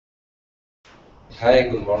Hi,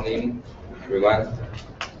 good morning, everyone.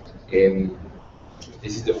 This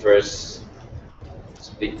is the first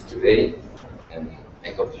speak today, and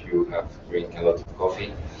I hope you have drink a lot of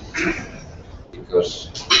coffee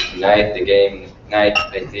because tonight the game night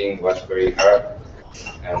I think was very hard,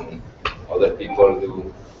 and other people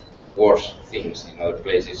do worse things in other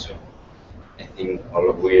places. So I think all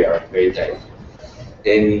of we are very tired.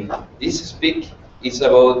 This speak is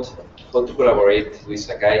about how to collaborate with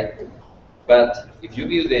Sakai. But if you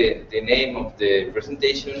view the name of the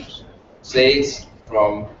presentations, says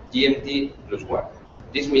from GMT plus one.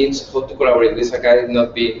 This means how to collaborate with Sakai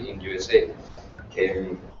not being in USA.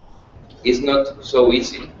 It's not so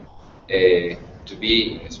easy to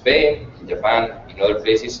be in Spain, in Japan, in other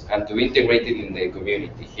places, and to integrate it in the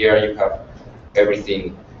community. Here you have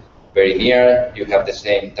everything very near, you have the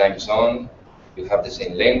same time zone, you have the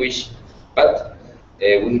same language, but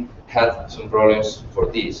we had some problems for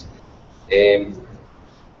this.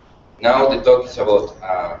 Now the talk is about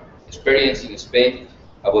experience in Spain,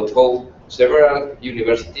 about how several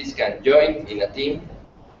universities can join in a team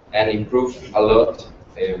and improve a lot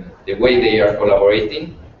the way they are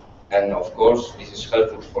collaborating. And of course, this is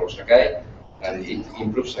helpful for Sakai, and it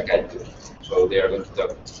improves Sakai too. So they are going to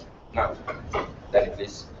talk now. Danny,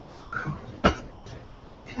 please.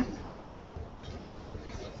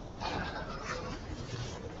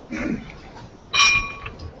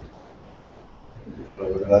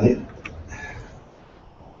 Hello, everybody.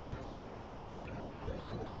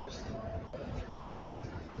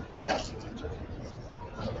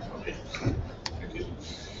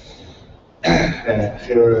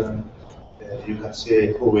 Here you can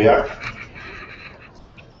see who we are.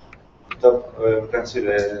 Top, we can see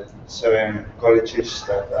the 7 colleges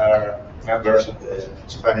that are members of the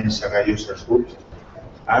Spanish Sakai users group,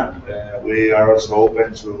 and we are also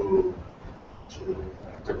open to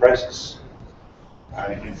enterprises.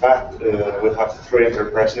 And in fact, we have 3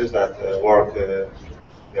 enterprises that work the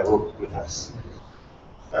group with us.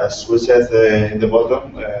 As we said in the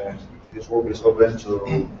bottom, this group is open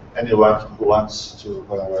to anyone who wants to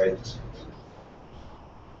collaborate.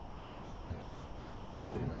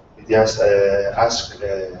 It just asks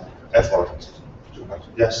effort to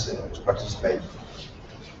participate.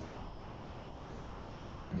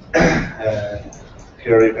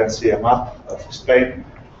 Here you can see a map of Spain,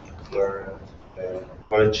 where the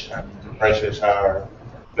college and enterprises are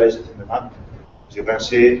placed in the map. As you can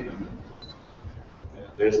see,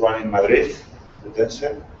 there is one in Madrid,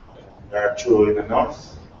 Utense. There are 2 in the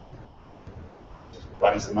north.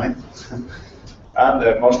 One is the mine.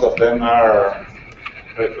 And most of them are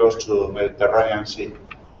very close to the Mediterranean Sea.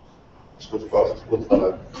 It's good for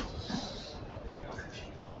them.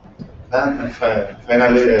 And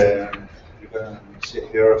finally, you can see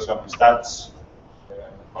here some stats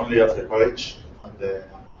only of the college and the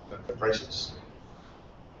enterprises.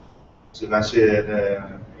 So you can see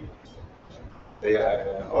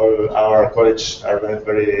all our colleges are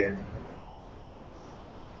very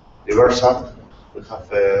diverse. We have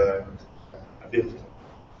the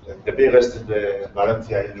biggest in the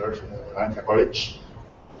Valencia University, Valencia College,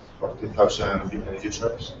 40,000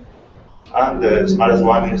 users. And the smallest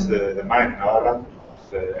one is the mine in Navarra,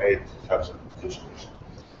 with 8,000 users.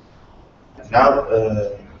 And now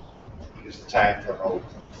is the time for Raul.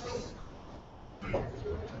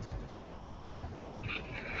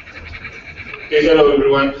 Okay, hello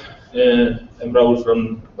everyone. I'm Raul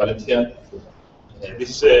from Valencia. This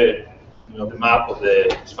is the map of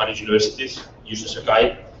the Spanish universities using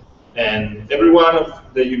Sakai, and every one of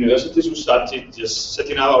the universities we started just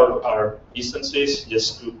setting out our instances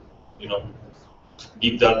just to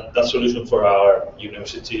give that solution for our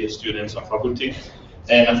university students and faculty.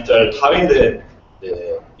 And after having the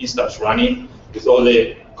instance running with all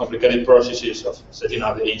the complicated processes of setting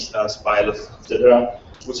up the instance, pilots, etc.,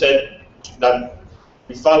 we said that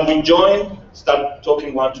in fact we joined, start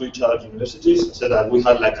talking one to each other universities, so that we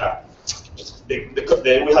had like a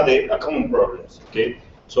common problems. Okay,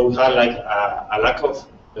 so we had like a lack of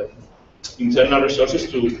internal resources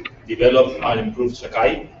to develop and improve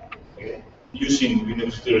Sakai using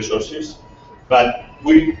university resources, but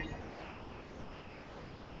we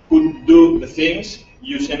could do the things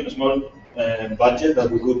using a small budget that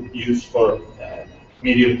we could use for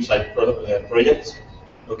medium-sized projects.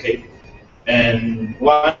 Okay. And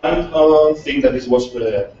one thing that was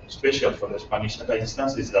special for the Spanish Sakai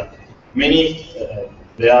instance is that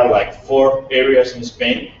there are like 4 areas in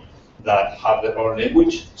Spain that have their own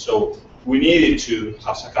language, so we needed to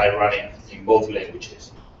have Sakai running in both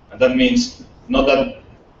languages. And that means not that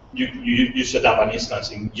you set up an instance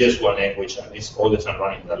in just one language and it's all the time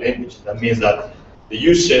running in that language. That means that the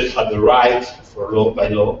users had the right, by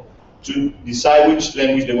law, to decide which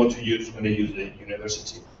language they want to use when they use the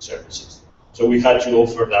university services. So we had to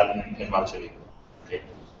offer that in multilingual. Okay.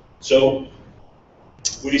 So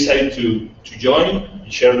we decided to join,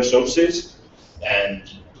 share resources, and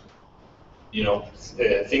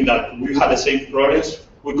think that we had the same problems,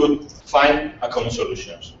 we could find a common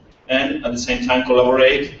solutions, and at the same time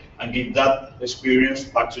collaborate and give that experience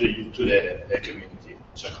back to the community.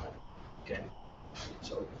 Okay.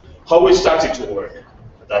 So how we started to work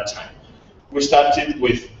at that time? We started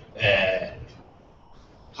with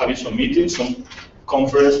having some meetings, some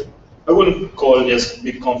conference. I wouldn't call it just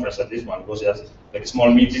big conference at this one. It was just like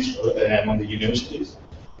small meetings among the universities.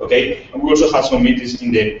 Okay, and we also had some meetings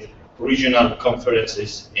in the regional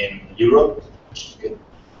conferences in Europe. Okay.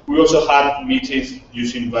 We also had meetings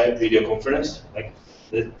using video conference, like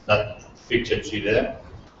that picture you see there.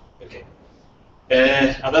 Okay.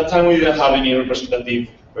 At that time, we didn't have any representative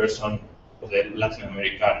person of the Latin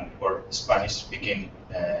American or Spanish-speaking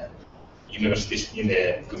universities in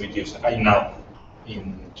the community of Sakai. Now,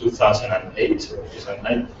 in 2008 or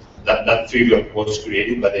 2009, that figure was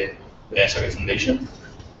created by the Sakai Foundation.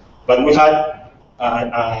 But we had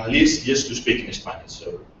a list just to speak in Spanish.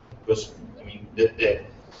 So, because I mean, the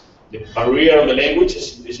barrier of the language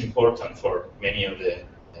is important for many of the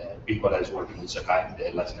people that is working with Sakai in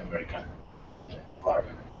the Latin American part.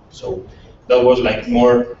 So that was like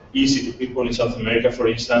more easy to people in South America, for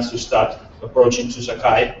instance, to start approaching to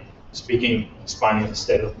Sakai speaking Spanish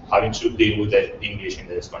instead of having to deal with the English in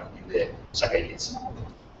the Sakai list.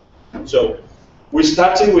 So we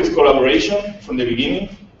started with collaboration from the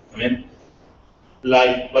beginning. I mean,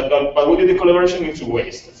 but we did the collaboration in two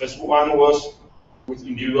ways. The first one was with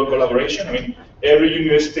individual collaboration. I mean, every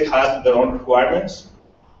university has their own requirements,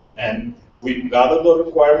 and we gathered those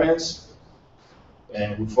requirements,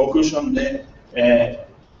 and we focus on the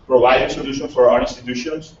providing solutions for our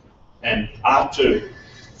institutions. And after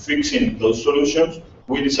fixing those solutions,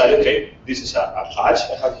 we decided, okay, this is a patch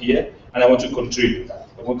I have here, and I want to contribute that.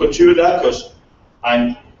 I want to contribute that because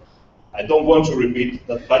I don't want to repeat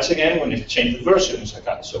that patch again when it changes version in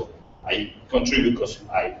Sakai. So I contribute because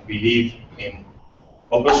I believe in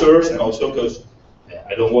open source, and also because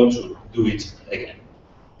I don't want to do it again.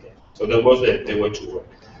 Okay. So that was the way to work.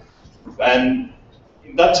 And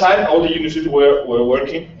in that time, all the universities were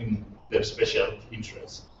working in their special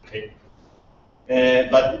interests. Okay.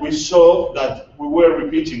 But we saw that we were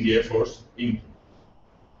repeating the efforts in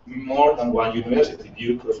more than one university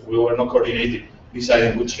because we were not coordinated,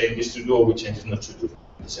 deciding which changes to do or which changes not to do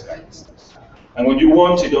in the Sakai instance. And when you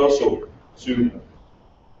wanted also to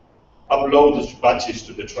upload those patches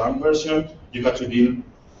to the trunk version, you had to deal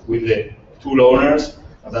with the tool owners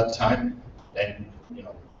at that time and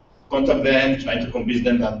contact them, trying to convince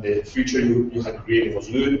them that the feature you had created was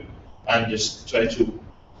good, and just try to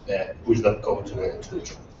push that code to the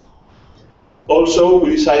trunk. Also,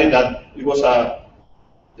 we decided that it was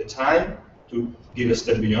the time to give a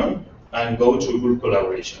step beyond and go to group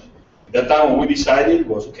collaboration. At that time, what we decided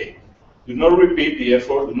was, okay, do not repeat the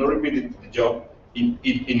effort, do not repeat the job in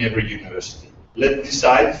every university. Let's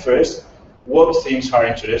decide first what things are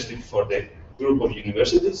interesting for the group of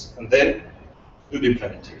universities, and then do the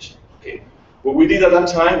implementation. Okay. What we did at that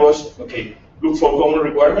time was, okay, look for common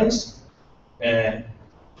requirements,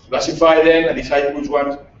 classify them, and decide which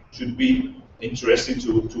one should be interesting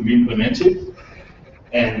to be implemented.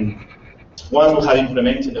 And once we had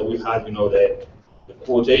implemented that, we had the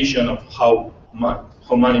quotation of how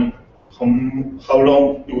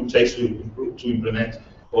long it would take to implement,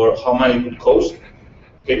 or how much it would cost.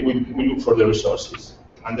 Okay, we look for the resources,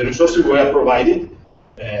 and the resources were provided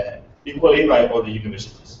equally by all the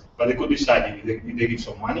universities. But they could decide if they give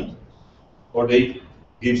some money or they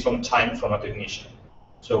give some time from a technician.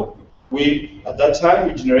 So at that time,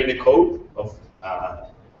 we generated a code of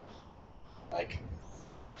like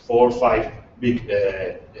 4 or 5 big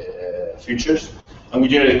features, and we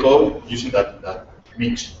generated code using that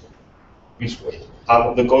mixed way. Half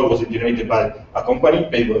of the code was generated by a company,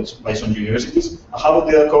 paid by some universities, and half of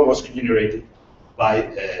the other code was generated by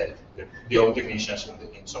the own technicians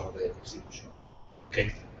in some of the institutions.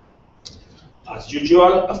 Okay. As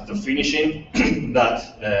usual, after finishing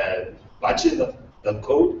that patches, that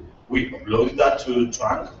code, we uploaded that to the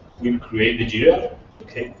trunk. We create the Jira.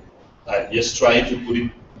 Okay. Just trying to put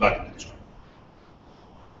it back in the trunk.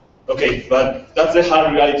 Okay, but that's the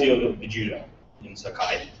hard reality of the Jira in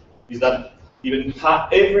Sakai, is that even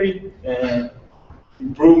every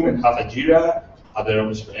improvement have a Jira, have their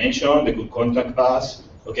own explanation, they could contact us.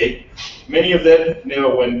 Okay, many of them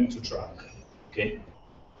never went into trunk. Okay,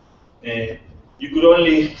 you could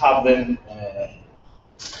only have them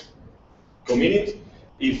community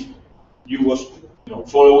if you was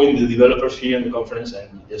following the developers here in the conference and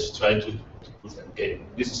just trying to push them. Okay,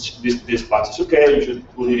 this patch is okay. You should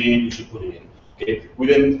put it in. You should put it in. Okay, we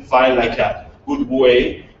then find like a good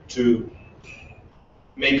way to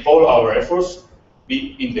make all our efforts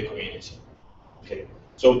be in the community. Okay,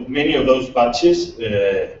 so many of those patches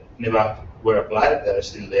never were applied. They are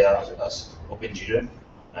still there as OpenGL,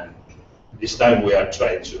 and this time we are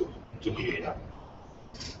trying to clear it up.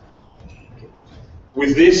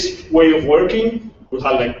 With this way of working, we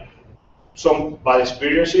have like some bad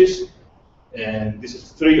experiences, and this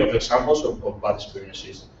is 3 of the examples of bad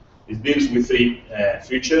experiences. It deals with 3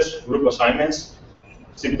 features: group assignments,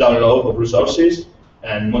 zip download of resources,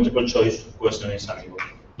 and multiple choice question example.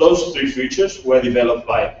 Those 3 features were developed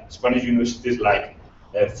by Spanish universities like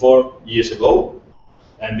 4 years ago,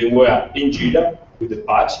 and they were in Jira with the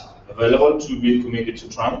patch available to be committed to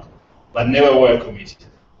trunk, but never were committed.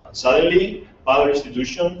 And suddenly, other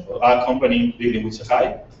institution or our company dealing with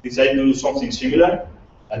Sakai decided to do something similar,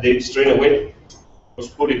 and they straight away was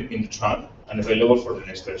put it in the trunk and available for the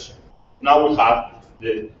next version. Now we have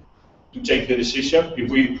to take the decision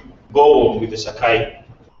if we go on with the Sakai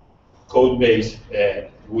code base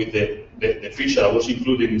with the feature that was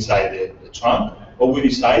included inside the trunk, or we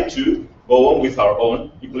decide to go on with our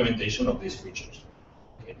own implementation of these features.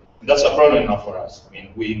 Okay. That's a problem now for us. I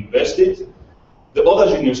mean, we invested, the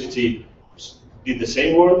other university did the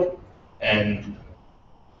same work, and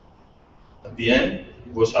at the end,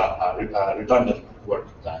 it was a redundant work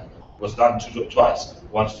done. It was done twice,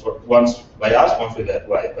 once by us, once by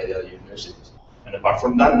the other universities. And apart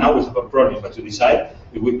from that, now we have a problem, but to decide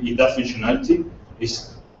if that functionality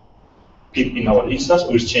is kept in our instance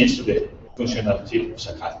or is changed to the functionality of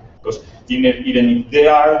Sakai. Because even if they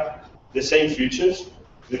are the same features,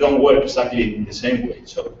 they don't work exactly in the same way.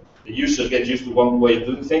 So the users get used to one way of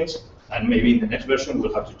doing things, and maybe in the next version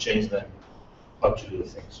we'll have to change them how to do the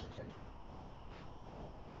things. Okay.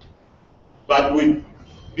 But we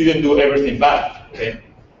didn't do everything bad. Okay.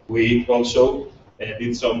 We also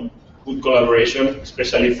did some good collaboration,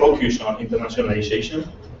 especially focused on internationalization.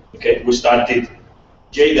 Okay. We started,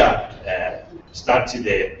 JDA started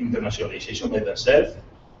the internationalization by themselves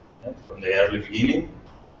from the early beginning.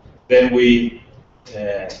 Then we,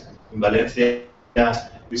 in Valencia,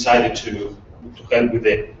 decided to help with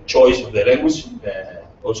the choice of the language,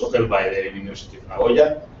 also helped by the University of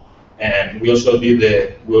Nagoya, and we also have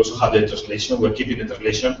the translation. We're keeping the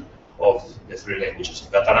translation of the 3 languages: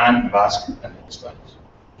 Catalan, Basque, and Spanish.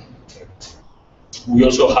 We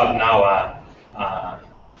also have now a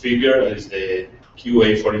figure that is the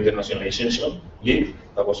QA for internationalization lead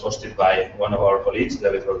that was hosted by one of our colleagues,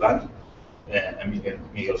 David Roland, and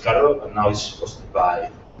Miguel Carro, and now it's hosted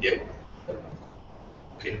by Diego.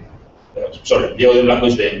 Okay. Sorry, Diego Blanco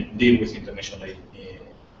is the deal with international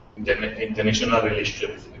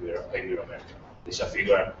relationship with Ibero-America. It's a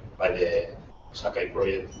figure by the Sakai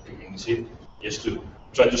project community, just to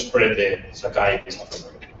try to spread the Sakai in South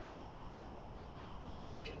America.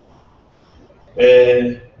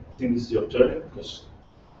 I think this is your turn, because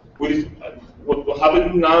what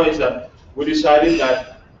happened now is that we decided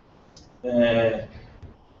that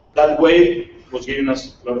that way was giving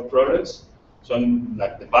us a lot of progress. So I'm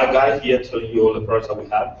like the bad guy here telling you all the products that we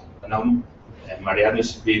have, and now Mariano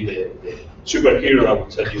is being the superhero that will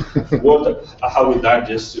tell you how we done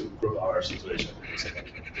just to improve our situation.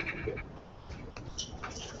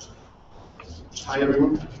 Hi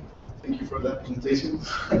everyone, thank you for that presentation.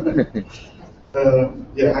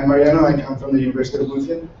 Yeah, I'm Mariano, I come from the University of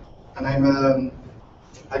Murcia, and I'm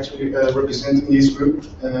actually representing this group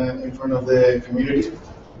in front of the community.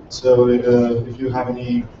 So if you have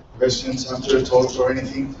any questions after the talk or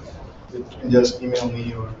anything, you can just email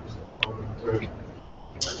me or whatever.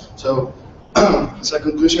 So, as a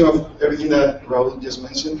conclusion of everything that Raul just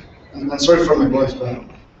mentioned, and I'm sorry for my voice, but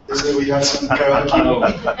basically we had some karaoke.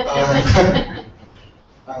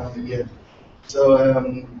 Yeah. So,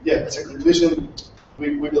 yeah, as a conclusion,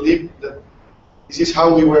 we believe that this is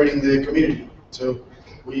how we were in the community. So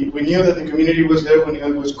we knew that the community was there, we knew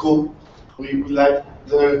it was cool. We liked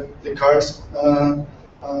the cars.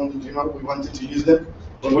 You know, we wanted to use them,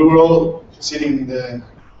 but we were all sitting in the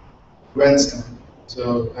grandstand,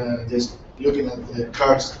 so just looking at the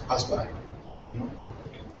cars pass by. You know?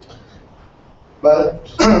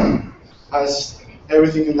 But as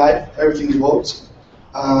everything in life, everything evolves.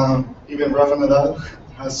 Even Rafa Nadal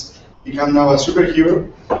has become now a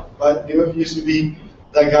superhero, but you know, he used to be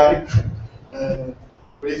that guy,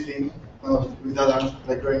 pretty thin, with that arm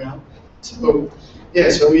like right now. So yeah,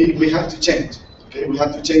 so we had to change. Okay, we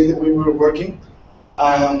had to change the way we were working.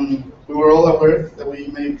 we were all aware that we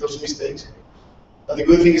made those mistakes. But the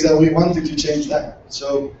good thing is that we wanted to change that.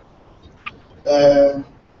 So,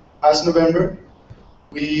 as November,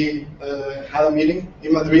 we had a meeting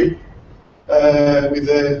in Madrid with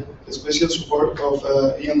the special support of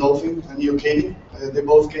Ian Dolphin and Neo Katie. They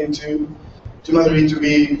both came to Madrid to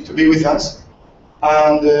be with us,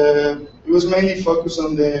 and it was mainly focused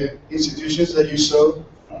on the institutions that you saw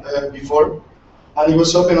before, and it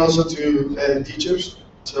was open also to teachers.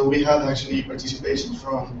 So we had actually participation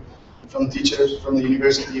from teachers from the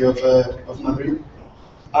University of Madrid.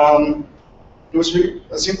 It was really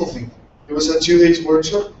a simple thing. It was a 2 days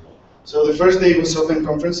workshop. So the first day was open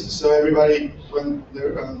conferences. So everybody went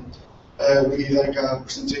there. We did like a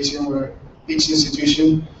presentation where each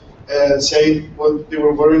institution said what they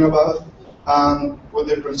were worrying about, what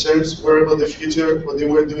their concerns were about the future, what they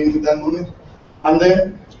were doing at that moment. And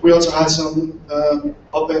then we also had some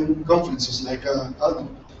open conferences, like I don't know,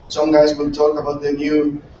 some guys will talk about the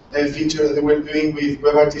new feature that they were doing with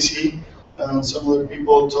WebRTC, and some other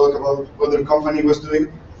people talk about what their company was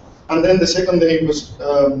doing. And then the second day was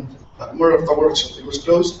more of a workshop. It was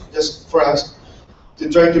closed just for us to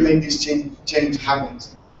try to make this change happen.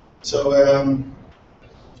 So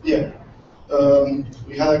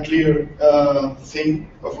we had a clear thing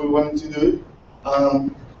of what we wanted to do.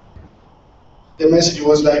 The message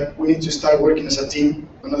was like, we need to start working as a team,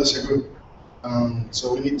 not as a group.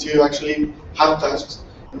 So we need to actually have tasks.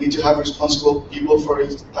 We need to have responsible people for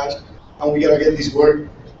each task, and we gotta get this work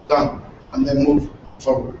done and then move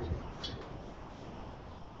forward.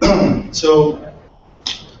 So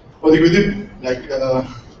what do we do? Like,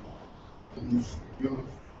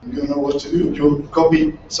 you know what to do. You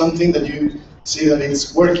copy something that you see that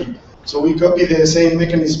it's working. So we copy the same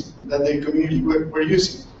mechanism that the community were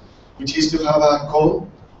using, which is to have a call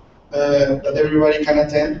that everybody can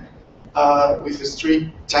attend with a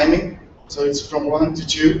strict timing. So it's from 1 to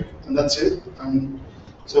 2, and that's it.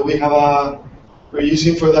 So we have we're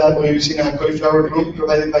using a cauliflower room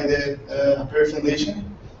provided by the Apereo Foundation.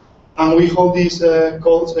 And we hold these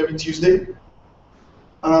calls every Tuesday.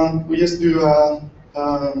 We just do like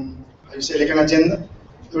an agenda.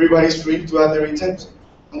 Everybody's free to add their items,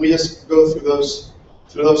 and we just go through those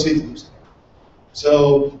items.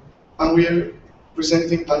 So, and we are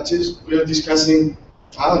presenting patches. We are discussing,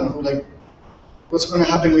 I don't know, like what's going to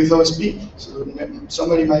happen with OSP. So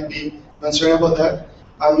somebody might be concerned about that,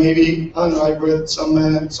 and maybe I don't know. I read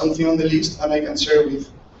something on the list, and I can share with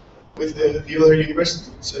the other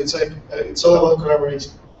university. So it's like it's all about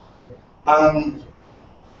collaboration.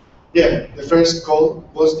 The first call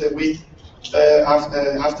was the week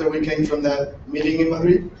after we came from that meeting in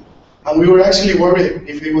Madrid, and we were actually worried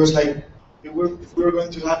if it was like if we were going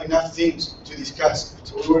to have enough things to discuss.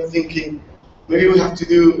 So we were thinking maybe we have to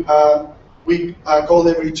do a call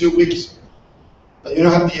every 2 weeks. But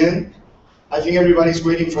at the end, I think everybody's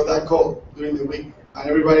waiting for that call during the week, and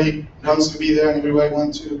everybody wants to be there, and everybody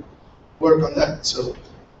wants to work on that. So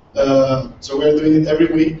we're doing it every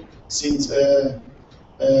week since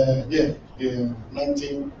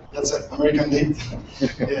 19. That's an American date.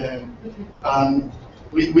 And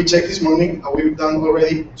we checked this morning, and we've done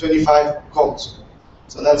already 25 calls.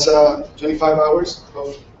 So that's 25 hours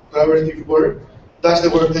of collaborative work. That's the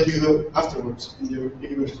work that you do afterwards in your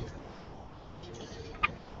university.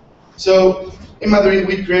 So in Madrid,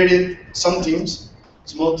 we created some teams,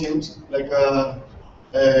 small teams, like a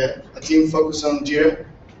team focused on Jira,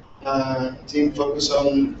 a team focused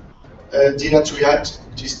on Jira Triage,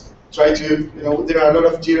 which is try to, there are a lot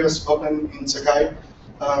of Jiras open in Sakai.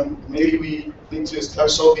 Maybe we need to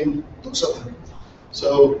start solving those of them.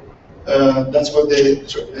 So that's what the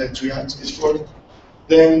triage is for.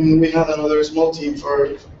 Then we had another small team for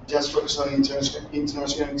just focused on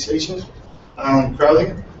internationalization and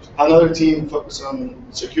crowding. Another team focused on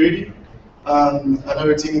security.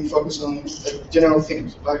 Another team focused on general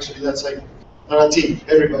things. But actually, that's like not a team.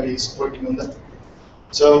 Everybody is working on that.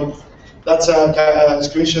 So that's a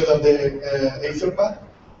screenshot of the Etherpad.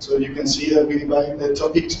 So you can see that we divide the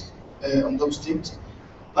topics on those teams.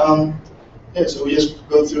 So we just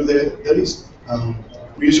go through the list.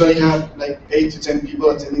 We usually have like 8 to 10 people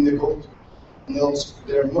attending the calls. And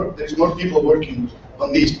there's more people working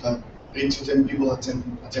on these, but 8 to 10 people attend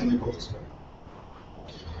the calls.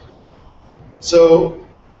 So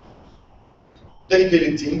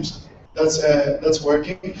dedicated teams, that's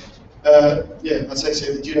working. As I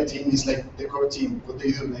said, the Jira team is like the core team. What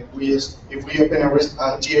they do, like if we open a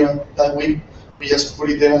Jira that week, we just put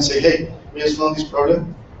it there and say, hey, we just found this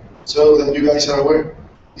problem, so that you guys are aware.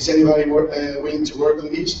 Is anybody willing to work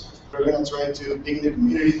on this? We're gonna try to ping the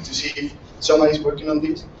community to see if somebody's working on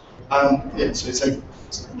this. Yeah, so it's like,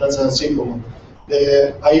 that's a simple one.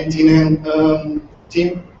 The ITN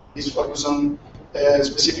team is focused on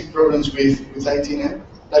specific problems with ITN.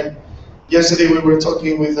 Like yesterday we were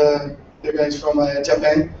talking with the guys from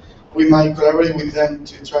Japan. We might collaborate with them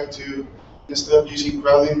to try to, instead of using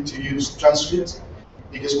crowding, to use transcripts,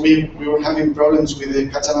 because we were having problems with the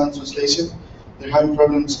Catalan translation. They're having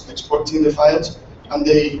problems exporting the files, and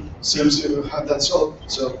they seem to have that solved.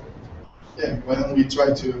 So yeah, why don't we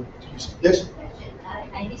try to use it? Yes?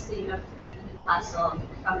 I missed your pass on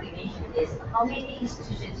combination is how many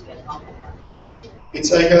institutions you are talking about?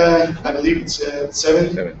 It's like, I believe it's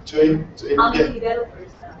 7 to 8. To 8 How many yeah. developers?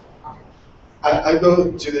 I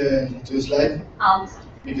go to the slide Um,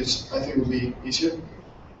 because I think it will be easier.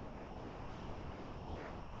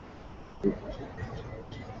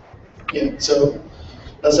 Yeah, so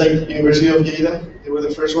that's like University of Lleida. They were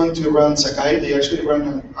the first one to run Sakai. They actually ran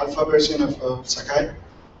an alpha version of Sakai,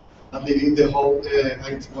 and they did the whole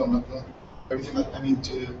IT, well, not everything. I mean,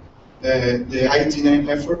 to the IT9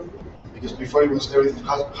 effort, because before it was everything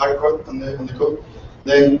hardcode on the code.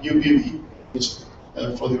 Then UPV, which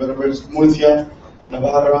for developers, Murcia,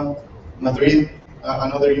 Navarra, Madrid,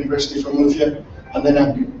 another university from Murcia, and then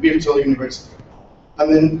a virtual university.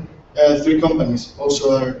 And then 3 companies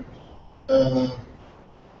also are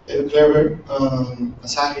Clever,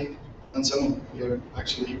 Asahi, and some here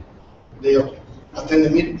actually, they attend the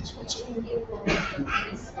meetings also. can you go to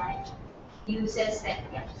this slide? You said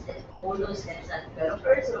that all those steps are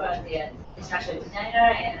developers or are they instructional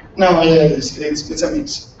designer and No, yeah, it's a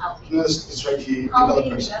mix. outfit? No, it's right here, How many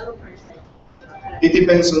developers. developers? It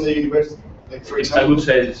depends on the university. Like for I example, would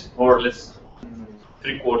say it's more or less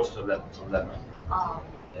 3/4 of that. Um,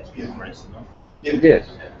 Yeah. For instance, no? Yes.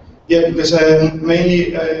 yeah, because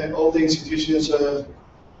mainly all the institutions,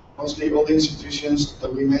 mostly all the institutions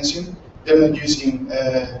that we mentioned, they're not using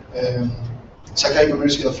Sakai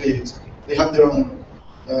commercial affiliates. They have their own,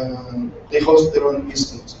 they host their own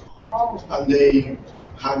instance, oh, and they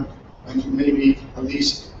have maybe at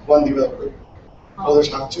least 1 developer. Others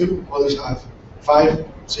have 2, others have 5,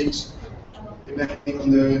 6, depending on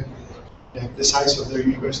the size of their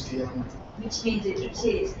university. And which means that each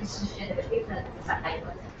institution has a different Sakai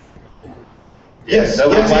concept. yes, That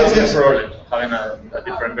was yes, one yes, of the yes. problems, having a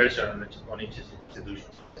different version on each institution.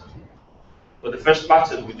 But the first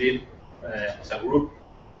patches we did as a group,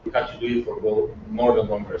 we had to do it for more than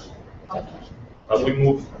one person. But we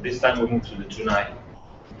moved, this time we moved to the 2.9.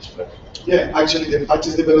 Yeah, actually the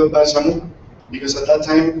patches developed by Samu, because at that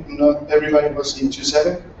time not everybody was in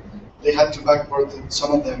 2.7. They had to backport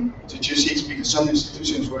some of them to 2.6 because some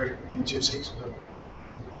institutions were in 2.6. So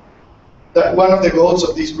that one of the goals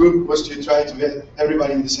of this group was to try to get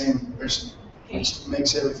everybody in the same version, which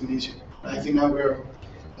makes everything easier. I think now we're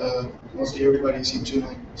mostly everybody is in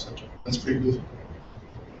 2.9, so that's pretty good.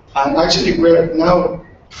 And actually we're now,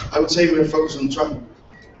 I would say we're focused on Trump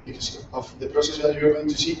because of the process that you're going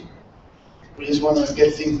to see. We just want to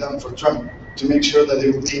get things done for Trump to make sure that they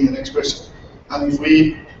will be in the next version. And if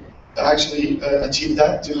we actually achieve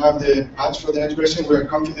that, to have the patch for the next version, we're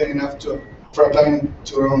confident enough for applying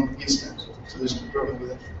to our own instance. So there's no problem with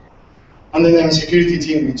that. And then the security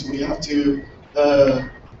team, which we have to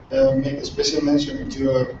make a special mention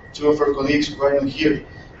to 2 of our colleagues who are not here,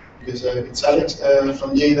 because it's Alex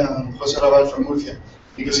from Lleida and Jose Raval from Murcia,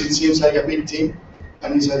 because it seems like a big team,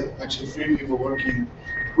 and it's actually 3 people working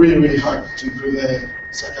really, really hard to improve the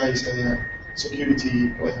Sakai's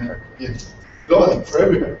security globally, for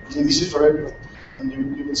everybody. I mean, this is for everyone, and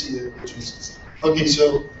you will see the choices. Okay,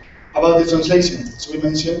 so about the translation, as we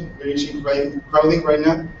mentioned, we're using crowding right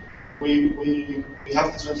now. We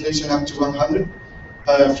have the translation up to 100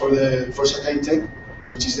 for Sakai 10,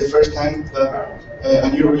 which is the first time that a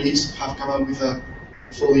new release have come out with a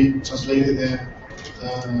fully translated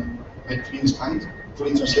in Spanish,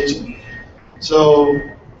 fully translation. So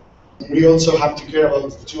we also have to care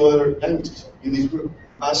about 2 other languages in this group,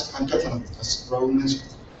 Basque and Catalan, as Raul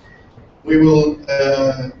mentioned. We will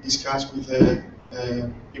discuss with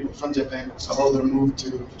people from Japan about their move to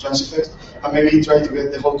Transifest, and maybe try to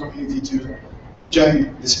get the whole community to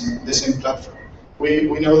join the same platform.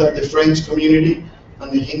 We know that the French community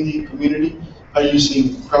and the Hindi community are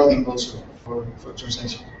using crowding also for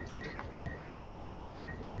translation.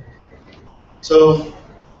 So,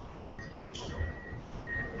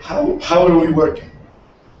 how are we working?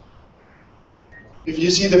 If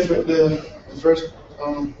you see the first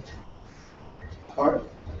part,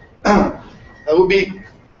 that would be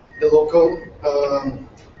the local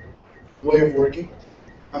way of working.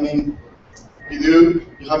 I mean, you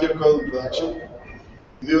have your code in production.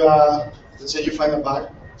 You do let's say you find a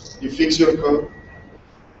bug, you fix your code,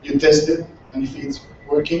 you test it, and if it's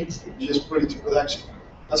working, you just put it to production.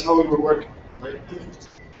 That's how we were working, right? You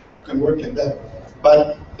can work like that.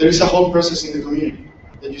 But there is a whole process in the community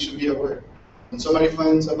that you should be aware. When somebody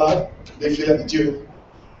finds a bug, they fill a material.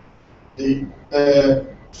 They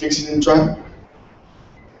fix it in Tran.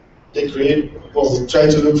 They create, well, they try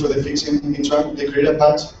to look for the fix in Tran. They create a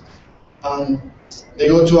patch. And they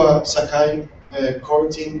go to a Sakai core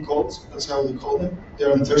team calls, that's how they call them.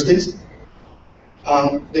 They're on Thursdays.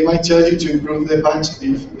 They might tell you to improve the patch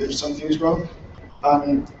if something is wrong.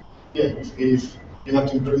 And yeah, if you have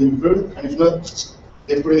to improve it. And if not,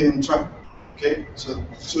 they put it in Tran. Okay, so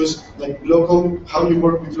it's like local, how you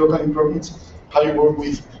work with local improvements, how you work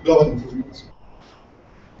with global improvements.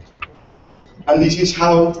 And this is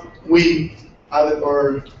how we added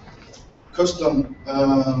our custom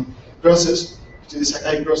process to the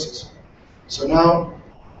Sakai process. So now,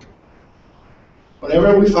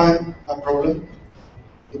 whenever we find a problem,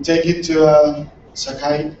 we take it to a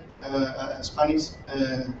Sakai, a Spanish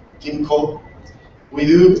team call. We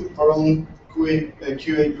do our own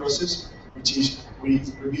QA process, which is we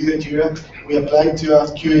review the Jira, we apply it to a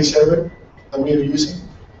QA server that we are using.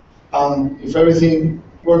 If everything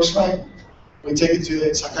works fine, we take it to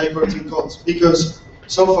the Sakai core team calls, because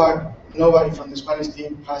so far, nobody from the Spanish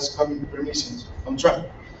team has commit permissions on Tran.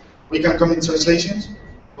 We can commit translations,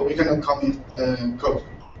 but we cannot commit code.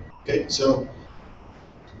 Okay, so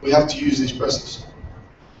we have to use this process.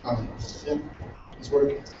 Yeah, it's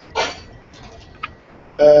working.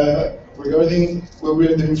 Regarding what we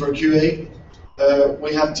are doing for QA,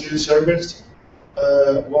 we have two servers.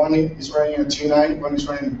 One is running at 2.9, one is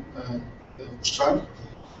running Tran.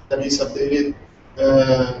 That is updated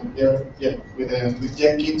with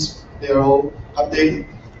Jenkins. They are all updated.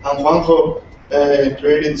 And Juanjo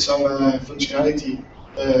created some functionality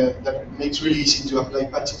that makes really easy to apply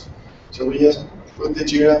patches. So we just put the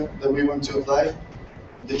Jira that we want to apply,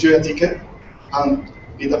 the Jira ticket, and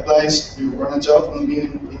it applies. You run a job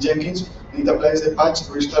in Jenkins, and it applies the patch,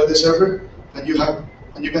 restart the server, and you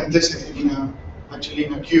can test it actually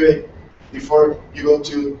in a QA before you go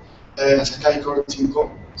to a Sakai core team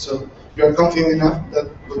call. So you are confident enough that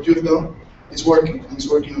what you've done is working, and it's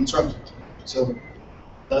working on Tran. So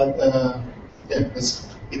that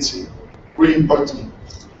it's really important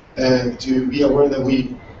to be aware that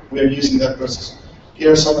we are using that process.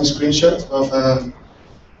 Here are some screenshots of the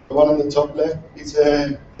one on the top left. It's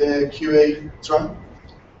the QA Tran.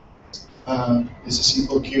 It's a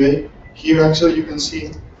simple QA. Here actually you can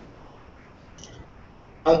see,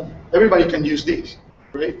 and everybody can use this,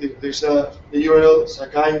 right? There's the URL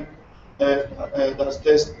Sakai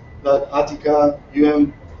test.attica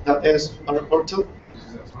um.s portal. This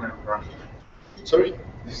is the 2.9 branch. Sorry?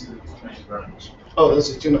 This is the 2.9 branch. Oh, that's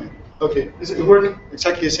a 2.9. Okay. Is it work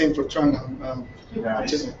exactly the same for Tran? Yeah,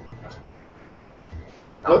 it's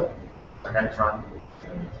What? Sakai Tran.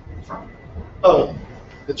 Tran. Oh,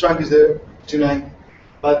 the trunk is there, 2.9.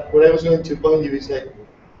 But what I was going to point you is that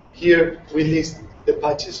here we list the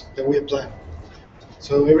patches that we apply.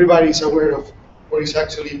 So everybody is aware of what is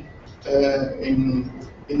actually in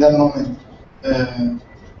that moment.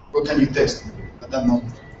 What can you test at that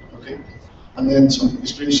moment? Okay. And then some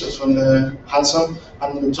screenshots from the hands-on,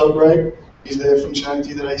 and on the top right is the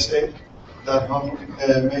functionality that I said that Hong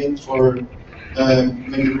made for make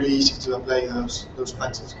it really easy to apply those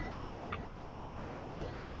patches.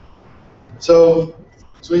 So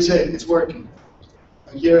we say it's working.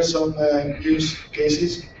 And here are some use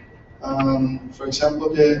cases. For example,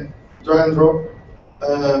 the drag and drop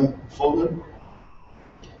folder.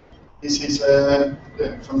 This is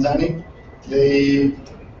from Danny. They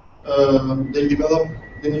developed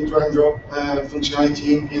the new drag and drop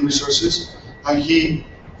functionality in resources, and he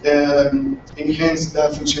enhanced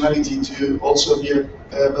that functionality to also be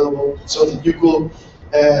available so that you could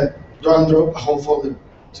drag and drop a whole folder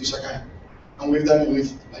to Sakai. And we've done it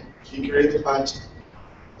with, like, you create a patch,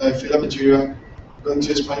 fill up a Jira, go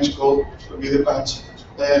into a Spanish code, review the patch.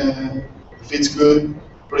 If it's good,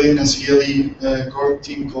 put it in a CLE core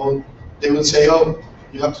team code. They will say, oh,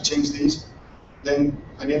 you have to change this. Then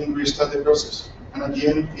again, restart the process. And at the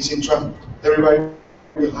end, it's in Tran. Everybody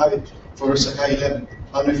will have it for Sakai 11.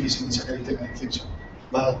 I don't know if it's in Sakai 10, I think so.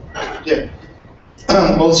 But yeah.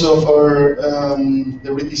 Also for the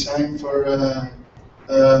redesign for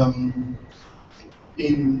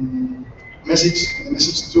in the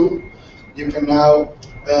message tool, you can now,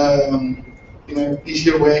 in an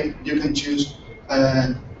easier way, you can choose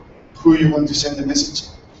who you want to send the message.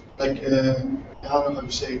 Like, I don't know how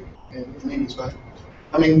to say it in English, but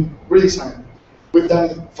I mean, redesign. We've done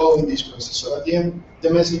it following this process. So at the end, the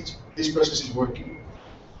message, this process is working.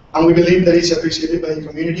 And we believe that it's appreciated by the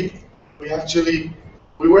community.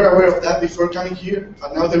 We were aware of that before coming here,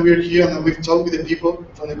 but now that we're here and that we've talked with the people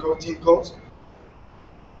from the core team calls,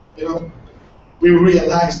 we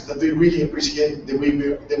realized that they really appreciate the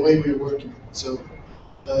way we're working. So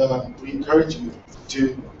we encourage you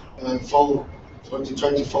to follow, or to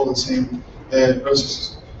try to follow the same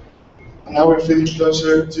processes. And now we're feeling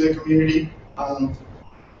closer to the community, and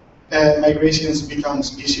migrations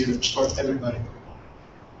becomes easier for everybody.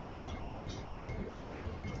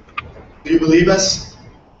 Do you believe us?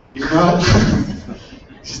 If not,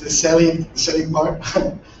 this is the selling part.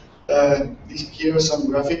 Here are some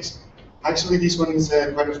graphics. Actually, this one is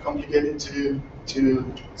quite complicated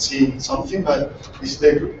to see something, but this is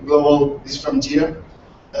the global. This is from Jira,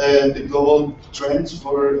 the global trends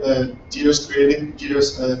for Jira's creating,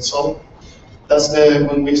 Jira's solved. That's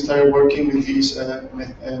when we started working with this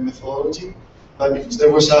methodology. But because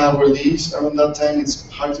there was a release around that time, it's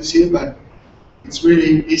hard to see it, but it's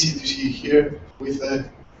really easy to see here with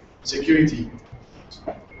security.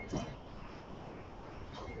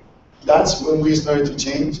 That's when we started to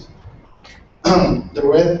change. The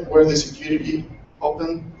red were the security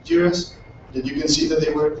open Jiras, that you can see that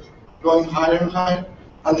they were going higher and higher,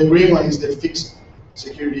 and the green one is the fixed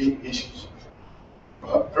security issues.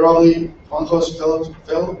 Probably Juanjo's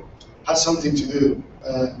fellow has something to do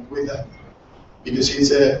with that, because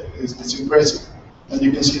it's impressive, and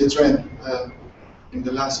you can see the trend in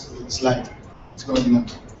the last slide. It's going up.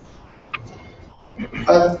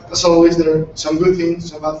 As always, there are some good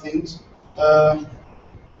things, some bad things.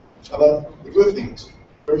 About the good things,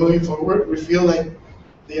 we're moving forward. We feel like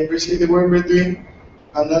they appreciate the work we're doing,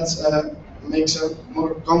 and that makes us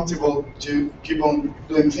more comfortable to keep on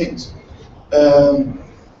doing things.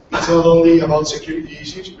 It's not only about security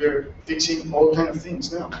issues, we're fixing all kinds of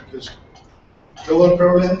things now, because global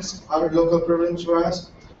problems are local problems for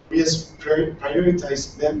us. We just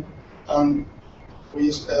prioritize them, and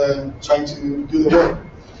we try to do the work.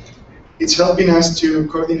 It's helping us to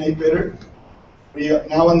coordinate better. We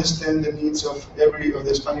now understand the needs of every of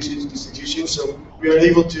the Spanish institutions, so we are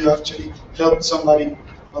able to actually help somebody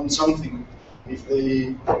on something if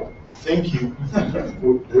they thank you.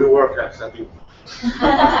 We work as a team.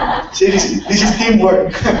 See, this is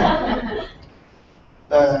teamwork.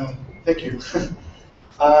 Thank you.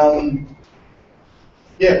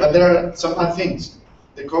 Yeah, but there are some bad things.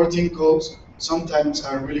 The core team calls sometimes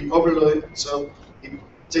are really overloaded, so it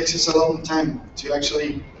takes us a long time to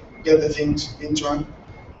actually get the things in track,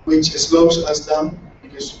 which slows us down,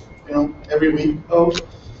 because every week,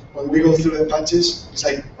 when we go through the patches, it's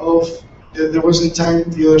like, there wasn't time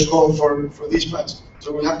the others called for this patch,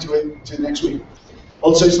 so we have to wait till next week.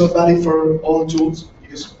 Also, it's not valid for all tools,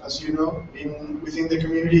 because as you know, within the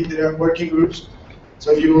community there are working groups.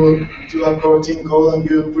 So if you do a core team call and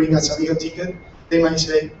you bring a Samigo ticket, they might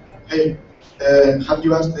say, hey, have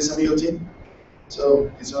you asked the Samigo team?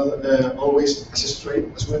 So it's not always as straight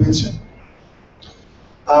as we mentioned.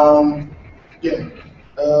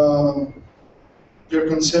 Your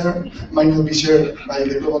concern might not be shared by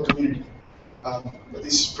the global community, but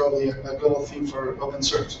this is probably a global theme for open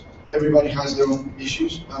source. Everybody has their own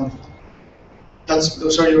issues.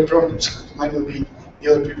 Those are your problems. It might not be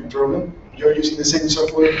the other people's problem. You're using the same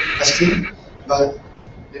software as team, but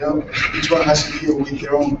each one has to deal with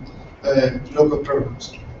their own local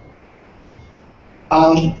problems.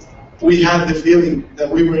 We had the feeling that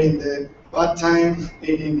we were in the bad time,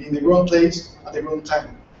 in the wrong place at the wrong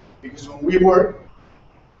time. Because when we work,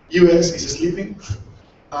 US is sleeping.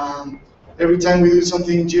 Every time we do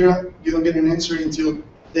something in Jira, you don't get an answer until the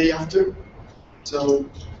day after. So,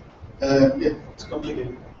 yeah, it's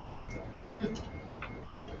complicated.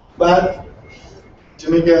 But to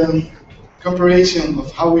make a comparison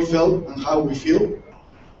of how we felt and how we feel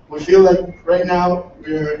like right now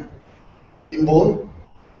we're involved.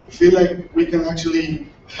 We feel like we can actually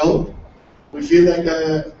help. We feel like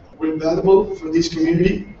we're valuable for this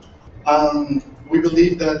community. We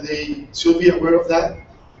believe that they should be aware of that.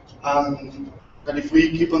 That if we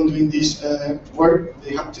keep on doing this work,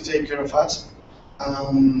 they have to take care of us.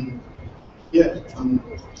 Yeah,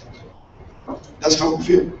 that's how we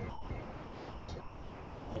feel.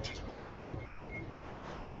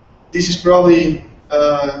 This is probably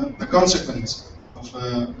a consequence of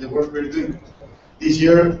the work we're doing. This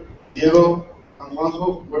year, Diego and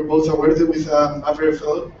Juanjo were both awarded with an Apereo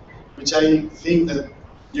Fellow, which I think that,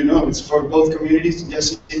 it's for both communities,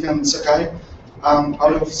 Jessica and Sakai.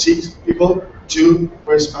 Out of 6 people, 2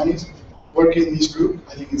 were Spanish working in this group.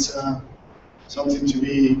 I think it's something to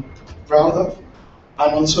be proud of.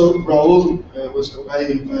 And also, Raul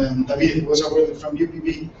David was awarded from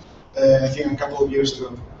UPB, I think a couple of years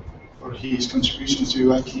ago. for his contributions to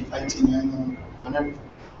IT9 and everything.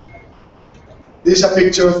 This is a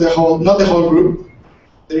picture of the whole, not the whole group.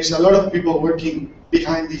 There is a lot of people working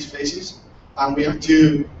behind these faces, and we have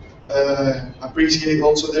to appreciate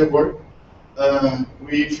also their work.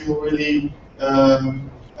 We feel really, I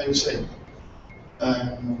would say,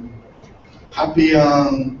 happy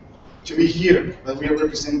to be here, that we are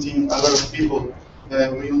representing a lot of people.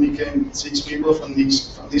 We only came 6 people from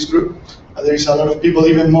this group. There is a lot of people,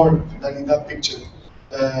 even more than in that picture,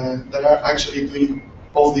 that are actually doing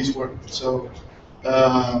all this work. So,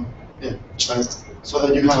 yeah, so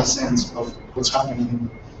that you have a sense of what's happening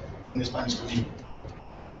in the Spanish community.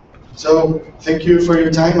 So, thank you for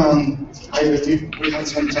your time, and I believe we have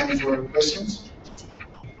some time for questions.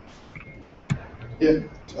 Yeah,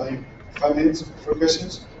 so I have 5 minutes for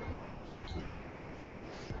questions.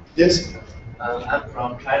 Yes? I'm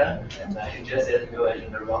from China, and you just said you are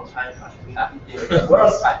in the wrong time. In the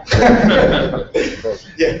world time.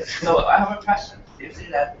 Yeah. So I have a question. You see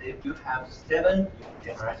that if you have 7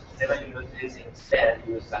 universities in Spain,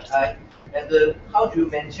 you use Sakai, and how do you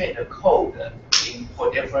maintain the code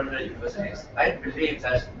for different universities? I believe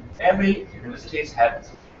that every university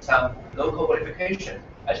has some local qualification,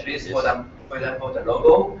 at least for them, for example, the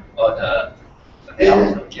logo or the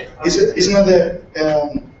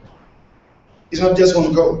It's not just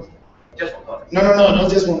one code. Just one code. No, not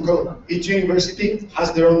just one code. Each university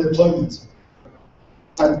has their own deployments,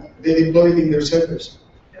 and they deploy it in their servers.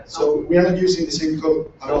 Yeah. So we are not using the same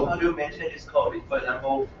code at So all. how do you maintain this code? For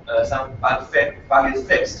example, some bug is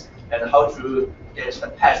fixed, and how to get the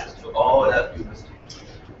patches to all the universities?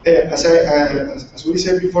 As we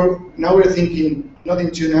said before, now we're thinking not in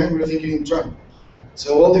 2.9, we're thinking in Trump.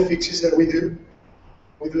 So all the fixes that we do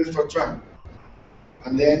it for Trump.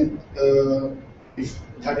 And then, if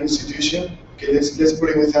that institution, okay, let's put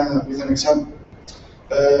it with an example.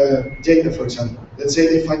 Data, for example. Let's say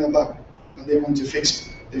they find a bug and they want to fix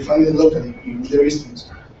it. They find it locally in their instance.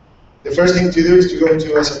 The first thing to do is to go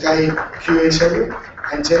to a Sakai QA server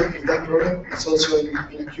and check if that problem is also in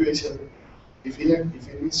a QA server. If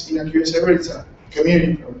it's in a QA server, it's a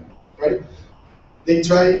community problem, right? They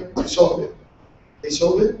try to solve it. They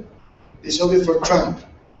solve it for Trump.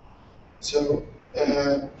 So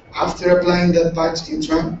after applying that patch in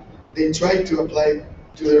Trump, they try to apply it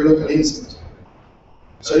to their local instance.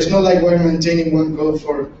 So it's not like we're maintaining one code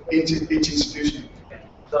for each institution.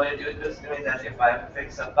 So it just means that if I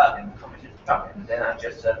fix a bug in commission Trump, and then I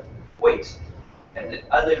just wait, and the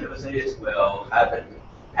other universities will have it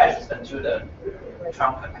patches until the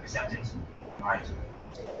Trump accepts it, right?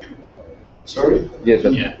 Sorry? Yes,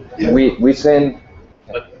 but Yeah. we send,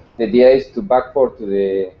 the idea is to backport to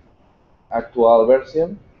the actual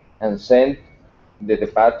version and send the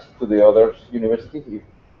patch to the other universities if,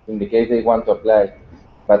 in the case they want to apply.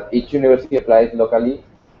 But each university applies locally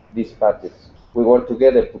these patches. We work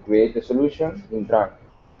together to create the solution in Trunk.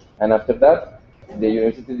 And after that, the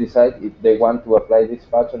university decides if they want to apply this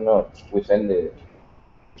patch or not. We send the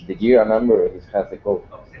year and number, it has the code.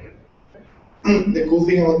 The cool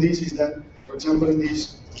thing about this is that, for example, in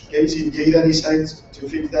this case, if Jada decides to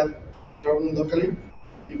fix that problem locally,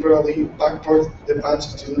 he probably backport the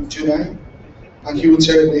patch to 2.9, and he would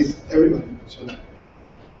share it with everybody. So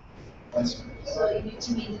that's. So it means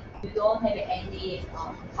you don't have any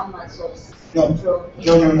common source. No.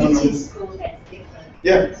 From No. each school has different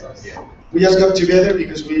Yeah. source. Yeah. We just got together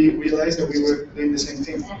because we realized that we were doing the same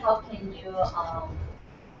thing. And how can you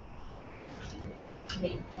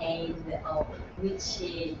maintain which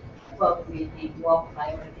work will be more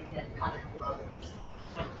priority than other work?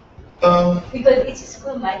 Because each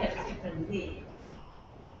school might have different needs.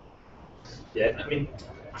 Yeah, I mean,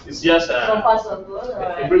 it's just So possible,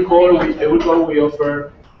 or every call we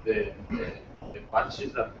offer the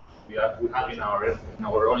patches that we have in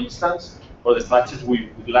our own instance, or the patches we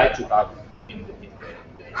would like to have in the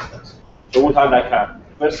instance. So we have like a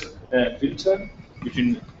first filter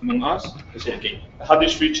among us. We say, okay, I have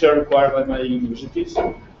this feature required by my universities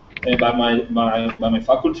and by my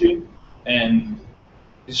faculty, and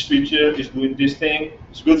this feature is doing this thing.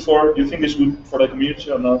 It's good for, you think it's good for the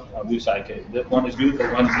community or not? And we say, okay, that one is good,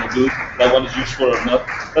 that one is not good, that one is useful or not.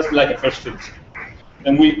 That's like a first filter.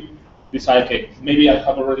 And we decide, okay, maybe I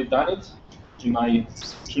have already done it in my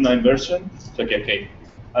 2.9 version. It's okay,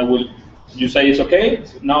 you say it's okay,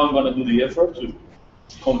 now I'm gonna do the effort to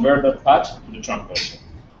convert that patch to the trunk version.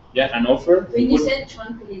 Yeah, and offer. when you said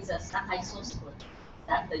trunk is a Sakai source code,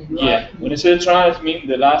 that the UI. Yeah, when I say trunk, I mean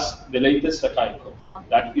the latest Sakai code.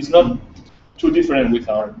 That is not too different with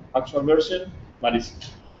our actual version, but it's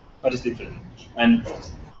different. And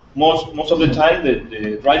most of the time,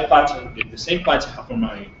 the right patch, the same patch I have for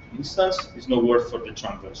my instance is not worth for the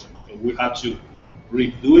trunk version. So we have to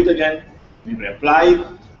redo it again, we reapply it,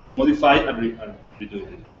 modify it, and redo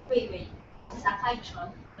it. Wait. Sakai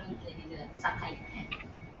trunk currently is a Sakai 10.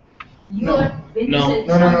 No. When No. you said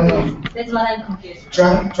No. trunk, that's what I'm confused.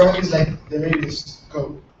 Trunk is like the latest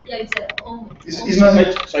code. Yeah, it's a It's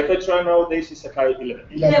not Sakai trunk nowadays is Sakai 11.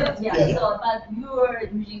 11. Yeah. So, but you're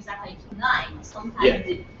using Sakai 2.9. Sometimes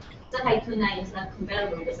Yeah. Sakai 2.9 is not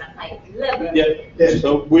compatible with Sakai 11. Yeah.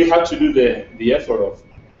 So we have to do the effort of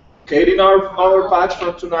creating our patch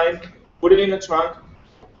from 2.9, put it in a trunk,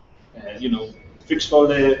 fix all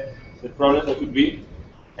the problems that could be,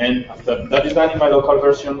 and after that is done in my local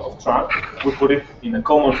version of trunk, we put it in a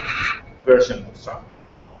common version of trunk.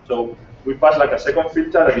 So we pass like a second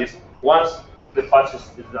filter that is once the patch is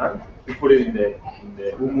done, we put it in the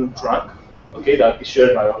UMU trunk, okay, that is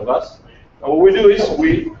shared by all of us. And what we do is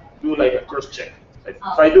we do like a cross check. Like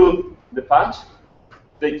if I do the patch,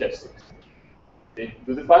 they test it. They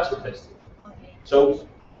do the patch, they test it. Okay. So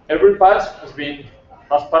every patch has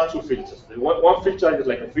passed two filters. One filter is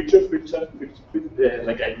like a feature,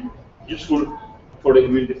 like a useful for the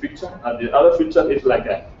community feature, and the other filter is like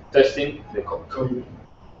a testing the code,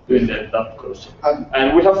 doing that cross check.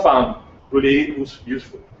 And we have found really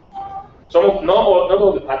useful. Not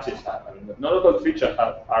all the patches not all the features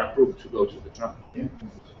are approved to go to the trunk. Yeah.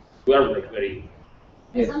 We are like very.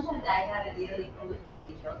 Yes. Sometimes I have a really good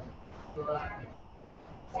feature to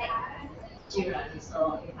generally,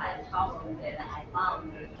 so if I have a problem that I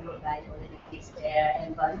found your guys already fixed there,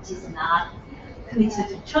 but it is not connected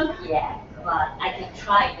to the trunk yet, but I can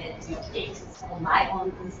try that to fix on my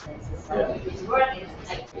own instances. So if it's working,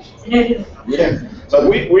 I appreciate it. Yeah, but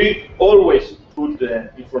we always put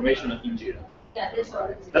the information in Jira. Yeah, that's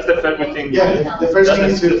what. That's the first thing. Yeah, the first thing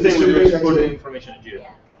is to we put the information in Jira.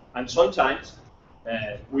 Yeah. And sometimes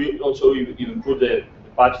we also even put the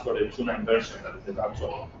patch for the 2.9 version that is the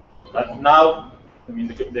actual. But now, I mean,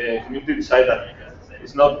 the community decided that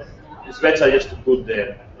it's better just to put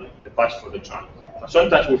the patch for the trunk. But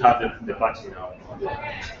sometimes we have the patch in our.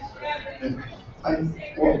 And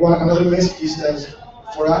another message is that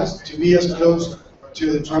for us to be as close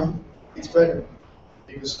to the trunk, it's better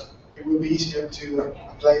because it will be easier to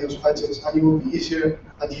apply those patches, and it will be easier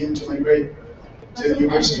at the end to migrate to the new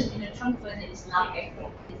version. In the trunk version, it's not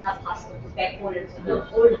backward. It's not possible to backward to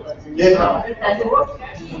the old version. Yeah. It doesn't work.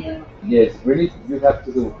 Yeah. Yes, really, you have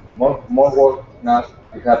to do more work now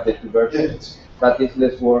to have the two versions, but it's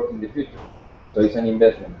less work in the future. So it's an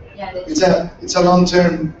investment. Yeah, It's a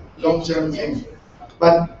long-term thing,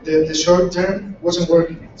 but the short term wasn't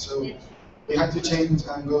working, so we had to change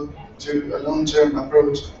and go to a long-term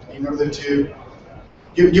approach in order to.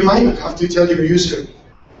 You might have to tell your user,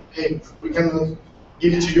 hey, we cannot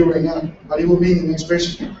give it to you right now, but it will be in the next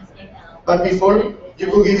version. But before, you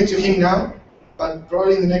will give it to him now, but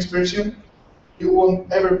probably in the next version, you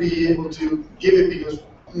won't ever be able to give it because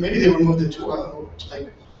maybe they removed the tool.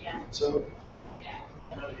 So.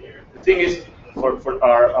 The thing is, for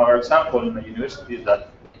our example in the university is that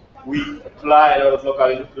we apply a lot of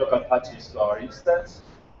local patches to our instance.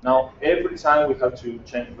 Now, every time we have to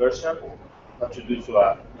change version, we have to do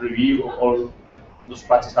a review of all those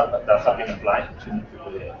patches that have been applied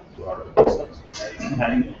to our instance.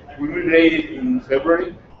 And we migrated in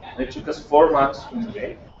February, and it took us 4 months to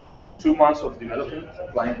migrate. 2 months of development,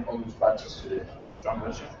 applying all those patches to the drum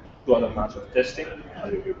version, 2 other months of testing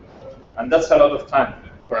and review. And that's a lot of time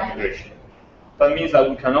for a migration. That means that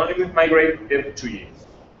we can only migrate every 2 years.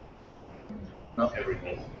 Not every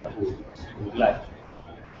day, as we would like.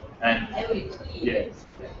 And Every 2 years.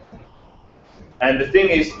 yeah. And the thing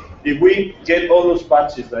is, if we get all those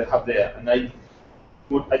patches that I have there, and I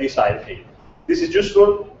decide, hey, this is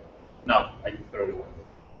useful, now I throw it away.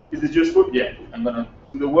 Is this useful? Yeah, I'm gonna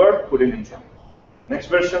do the work, put it in trunk. Next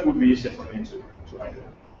version would be easier for me to migrate.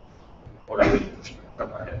 Or I will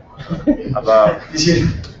cut my head. About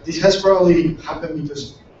This has probably happened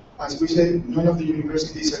because, as we said, none of the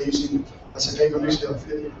universities are using a Sakai Community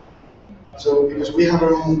affiliate. So, because we have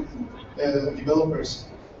our own developers,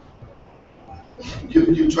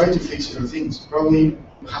 you try to fix your things. Probably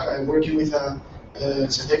working with a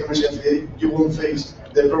Sakai Community affiliate, you won't face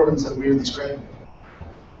the problems that we are describing.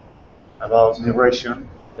 About migration,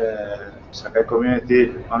 Sakai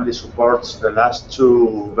Community only supports the last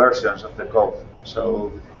 2 versions of the code.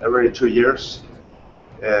 So every 2 years,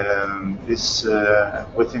 we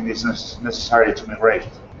think it's necessary to migrate,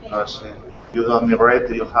 because if you don't migrate,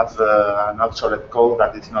 you have an obsolete code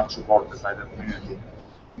that is not supported by the community.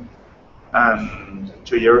 And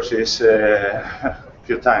 2 years is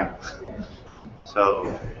few time.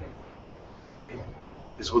 So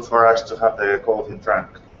it's good for us to have the code in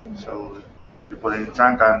trunk. So you put it in the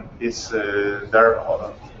trunk and it's there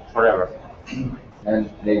forever. And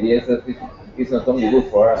the idea is that it's not only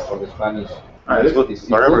good for us, for the Spanish. It's good It's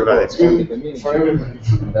for good everybody. It's for the good community. for everybody.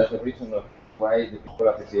 And that's the reason of why the people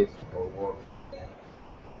appreciate our work.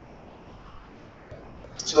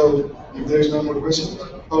 So, if there's no more questions,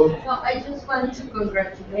 oh, No, I just want to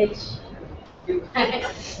congratulate you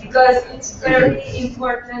because it's very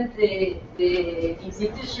important the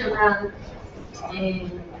institutional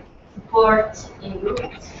support in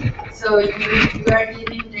groups. So you are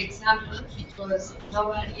giving the example because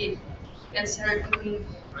nobody can start doing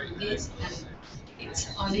this, and it's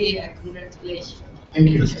only a congratulation. thank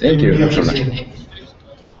you. Thank you. We appreciate it.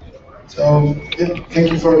 So, yeah,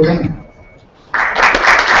 thank you for coming.